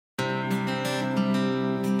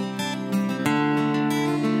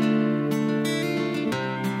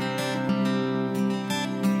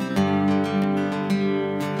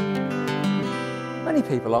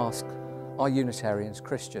people ask, are Unitarians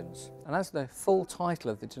Christians? And as the full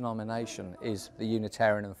title of the denomination is the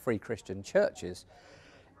Unitarian and Free Christian Churches,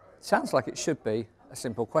 it sounds like it should be a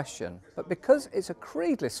simple question. But because it's a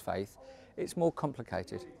creedless faith, it's more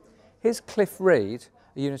complicated. Here's Cliff Reed,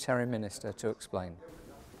 a Unitarian minister, to explain.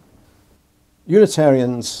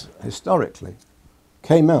 Unitarians, historically,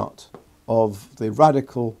 came out of the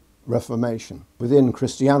radical Reformation within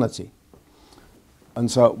Christianity. And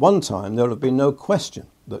so at one time there would have been no question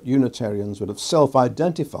that Unitarians would have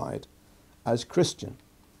self-identified as Christian.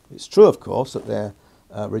 It's true, of course, that their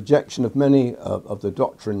rejection of many of the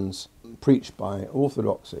doctrines preached by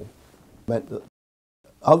Orthodoxy meant that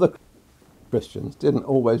other Christians didn't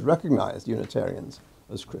always recognize Unitarians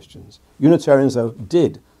as Christians. Unitarians, though,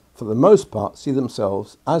 did, for the most part, see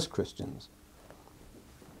themselves as Christians.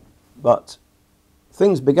 But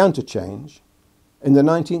things began to change in the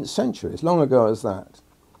 19th century, as long ago as that,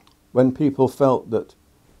 when people felt that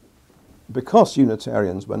because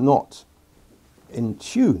Unitarians were not in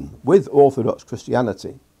tune with Orthodox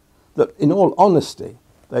Christianity, that in all honesty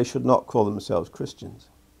they should not call themselves Christians.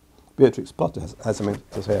 Beatrix Potter has something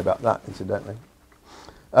to say about that, incidentally.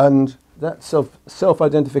 And that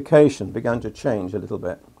self-identification began to change a little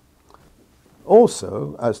bit.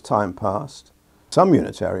 Also, as time passed, some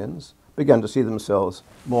Unitarians began to see themselves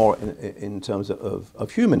more in terms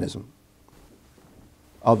of humanism.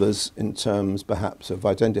 Others in terms, perhaps, of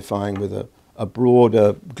identifying with a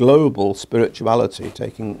broader global spirituality,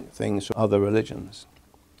 taking things from other religions.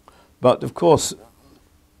 But, of course,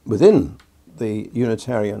 within the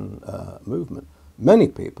Unitarian movement, many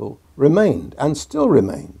people remained and still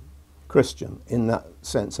remain Christian in that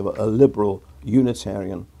sense of a liberal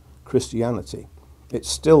Unitarian Christianity. It's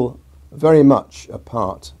still very much a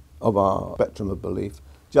part of our spectrum of belief,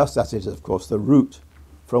 just as it is, of course, the root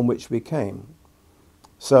from which we came.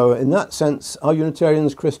 So in that sense, are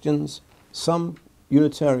Unitarians Christians? Some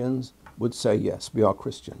Unitarians would say, yes, we are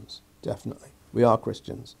Christians, definitely. We are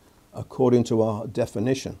Christians, according to our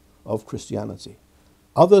definition of Christianity.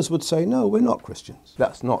 Others would say, no, we're not Christians.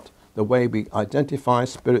 That's not the way we identify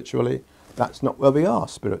spiritually. That's not where we are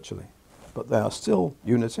spiritually. But they are still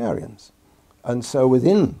Unitarians. And so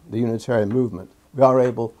within the Unitarian movement, we are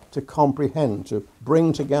able to comprehend, to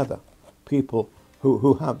bring together people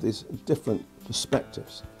who have these different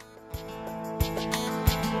perspectives.